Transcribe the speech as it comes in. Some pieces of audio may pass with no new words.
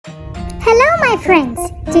Hello my friends,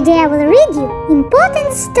 today I will read you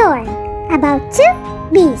important story about two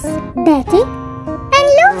bees, Betty and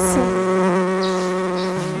Lucy.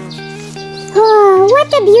 Oh, what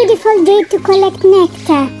a beautiful day to collect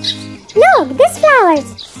nectar. Look, these flowers.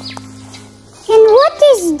 And what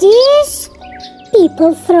is this?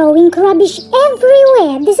 People throwing rubbish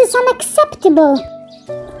everywhere. This is unacceptable.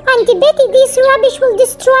 Auntie Betty, this rubbish will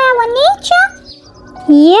destroy our nature?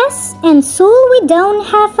 Yes, and so we don't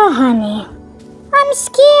have a honey. I'm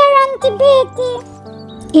scared, Auntie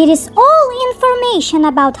Betty. It is all information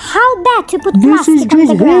about how bad to put plastic on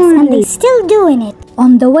the grass, and they're still doing it.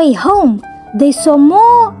 On the way home, they saw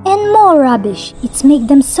more and more rubbish. It's make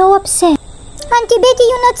them so upset. Auntie Betty,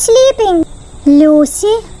 you're not sleeping.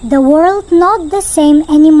 Lucy, the world not the same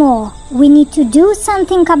anymore. We need to do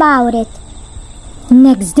something about it.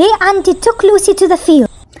 Next day, Auntie took Lucy to the field.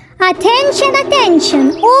 Attention,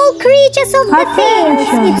 attention, all creatures of the fields,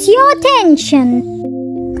 it's your attention.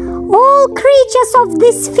 All creatures of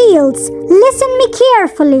these fields, listen me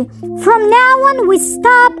carefully. From now on, we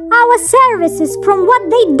stop our services from what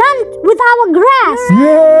they done with our grass.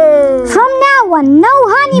 Yeah. From now on, no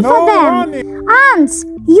honey for them. Ants,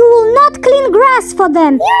 you will not clean grass for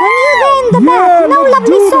them. Yeah. And you there in the back, no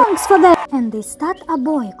lovely songs for them. And they start a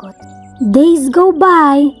boycott. Days go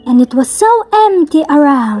by, and it was so empty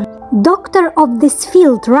around. Doctor of this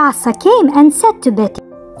field, Rasa, came and said to Betty,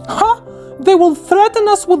 Huh? They will threaten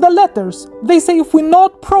us with the letters. They say if we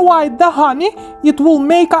not provide the honey, it will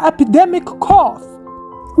make an epidemic cough.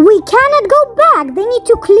 We cannot go back. They need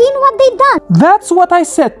to clean what they done. That's what I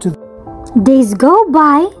said to them. Days go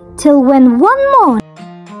by, till when one morning,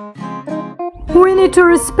 we need to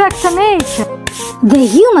respect the nature. The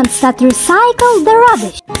humans start to recycle the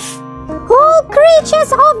rubbish. All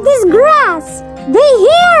creatures of this grass, they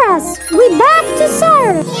hear us. We back to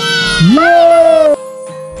serve. Yeah.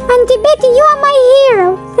 Auntie Betty, you are my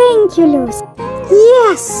hero. Thank you, Lucy.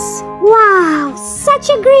 Yes. Wow, such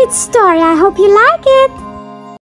a great story. I hope you like it.